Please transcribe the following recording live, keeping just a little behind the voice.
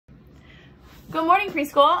Good morning,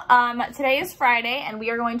 preschool. Today is Friday, and we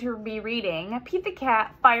are going to be reading Pete the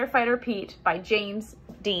Cat, Firefighter Pete by James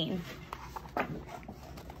Dean.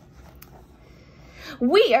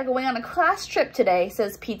 We are going on a class trip today,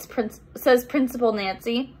 says Principal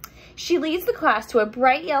Nancy. She leads the class to a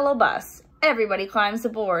bright yellow bus. Everybody climbs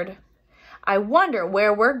aboard. I wonder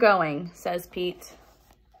where we're going, says Pete.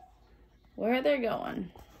 Where are they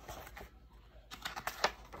going?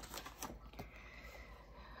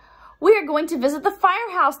 We are going to visit the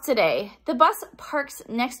firehouse today. The bus parks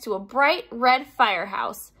next to a bright red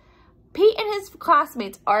firehouse. Pete and his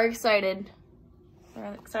classmates are excited.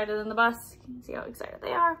 They're excited in the bus. You can see how excited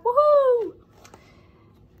they are. Woohoo!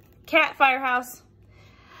 Cat firehouse.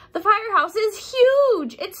 The firehouse is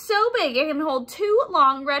huge. It's so big it can hold 2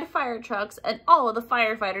 long red fire trucks and all of the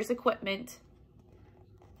firefighters' equipment.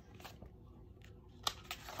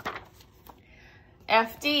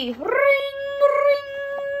 FD. Ring, ring.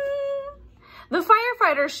 The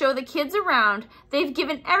firefighters show the kids around. They've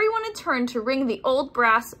given everyone a turn to ring the old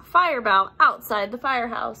brass fire bell outside the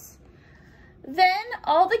firehouse. Then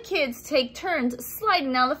all the kids take turns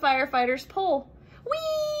sliding down the firefighter's pole.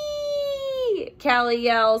 Whee! Callie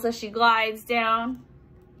yells as she glides down.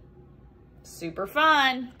 Super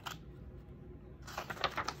fun.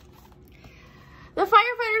 The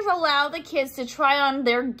firefighters allow the kids to try on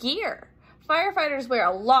their gear. Firefighters wear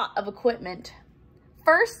a lot of equipment.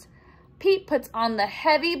 First, Pete puts on the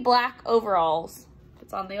heavy black overalls.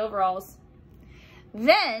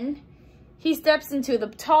 Then he steps into the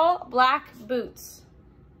tall black boots.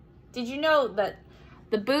 Did you know that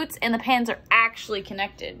the boots and the pants are actually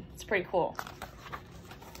connected? It's pretty cool.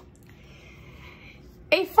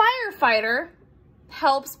 A firefighter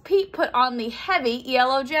helps Pete put on the heavy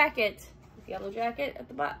yellow jacket. Yellow jacket at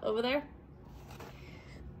the bottom over there.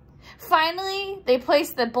 Finally, they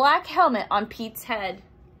place the black helmet on Pete's head.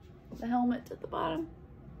 The helmet at the bottom.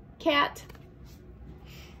 Cat.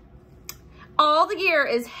 All the gear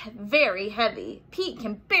is very heavy. Pete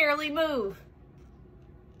can barely move.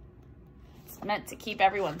 It's meant to keep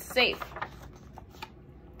everyone safe.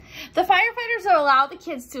 The firefighters allow the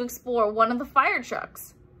kids to explore one of the fire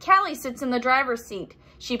trucks. Callie sits in the driver's seat.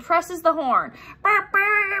 She presses the horn. Burp,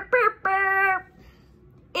 burp, burp, burp.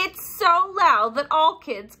 It's so loud that all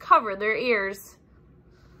kids cover their ears.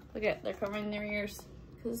 Look at, they're covering their ears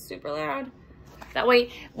because it's super loud. That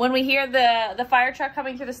way, when we hear the fire truck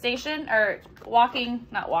coming through the station, or driving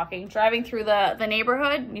through the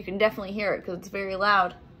neighborhood, you can definitely hear it because it's very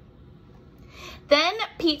loud. Then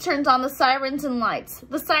Pete turns on the sirens and lights.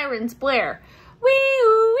 The sirens blare.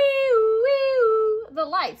 Wee-oo, wee-oo, wee-oo. The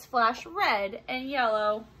lights flash red and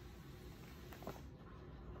yellow.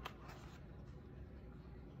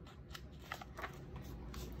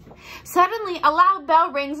 Suddenly, a loud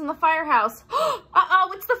bell rings in the firehouse.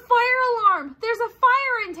 Uh-oh, it's the fire alarm. There's a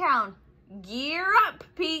fire in town. Gear up,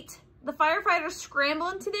 Pete. The firefighters scramble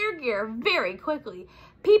into their gear very quickly.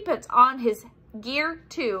 Pete puts on his gear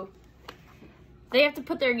too. They have to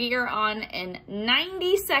put their gear on in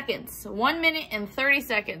 90 seconds. 1 minute and 30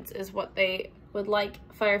 seconds is what they would like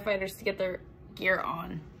firefighters to get their gear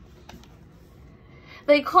on.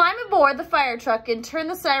 They climb aboard the fire truck and turn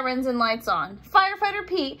the sirens and lights on. Firefighter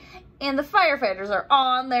Pete and the firefighters are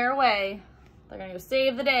on their way. They're gonna go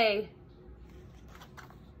save the day.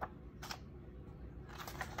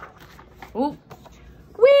 Ooh.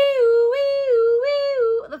 Wee-oo, wee-oo,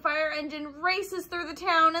 wee-oo. The fire engine races through the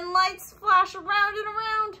town and lights flash around and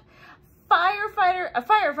around. A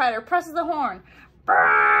firefighter presses the horn.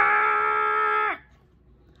 Brrr!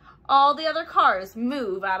 All the other cars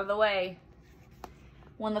move out of the way.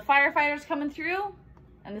 When the firefighter's coming through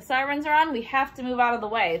and the sirens are on, we have to move out of the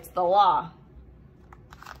way. It's the law.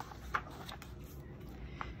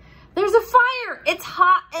 There's a fire. It's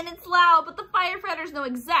hot and it's loud, but the firefighters know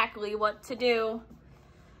exactly what to do.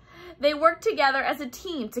 They work together as a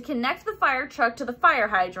team to connect the fire truck to the fire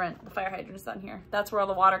hydrant. The fire hydrant's down here. That's where all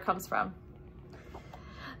the water comes from.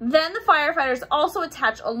 Then the firefighters also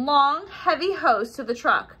attach a long, heavy hose to the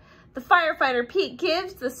truck. The firefighter Pete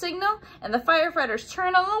gives the signal and the firefighters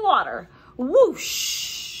turn on the water.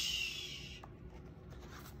 Whoosh!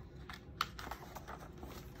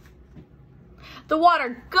 The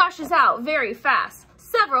water gushes out very fast.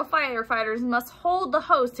 Several firefighters must hold the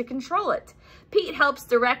hose to control it. Pete helps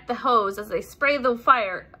direct the hose as they spray the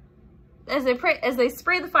fire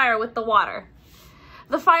with the water.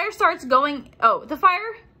 The fire is starting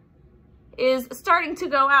to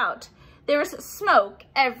go out. There's smoke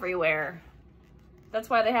everywhere. That's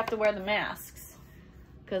why they have to wear the masks,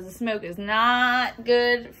 because the smoke is not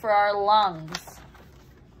good for our lungs.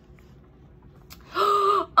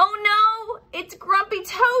 Oh no, it's Grumpy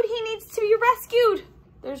Toad. He needs to to be rescued.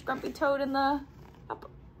 There's Grumpy Toad in the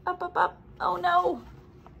up. Oh no.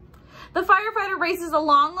 The firefighter raises a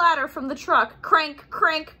long ladder from the truck. Crank,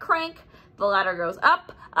 crank, crank. The ladder goes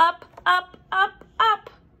up, up, up, up, up.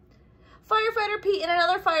 Firefighter Pete and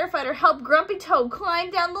another firefighter help Grumpy Toad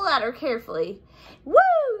climb down the ladder carefully. Woo!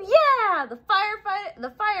 Yeah! The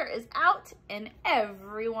fire is out and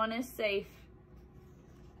everyone is safe.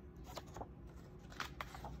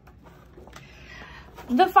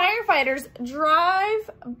 The firefighters drive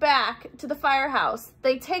back to the firehouse.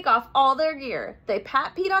 They take off all their gear. They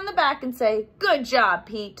pat Pete on the back and say, "Good job,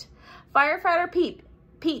 Pete. Firefighter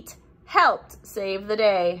Pete helped save the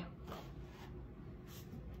day."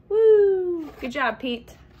 Woo! Good job,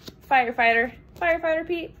 Pete. Firefighter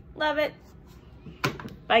Pete. Love it.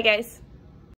 Bye, guys.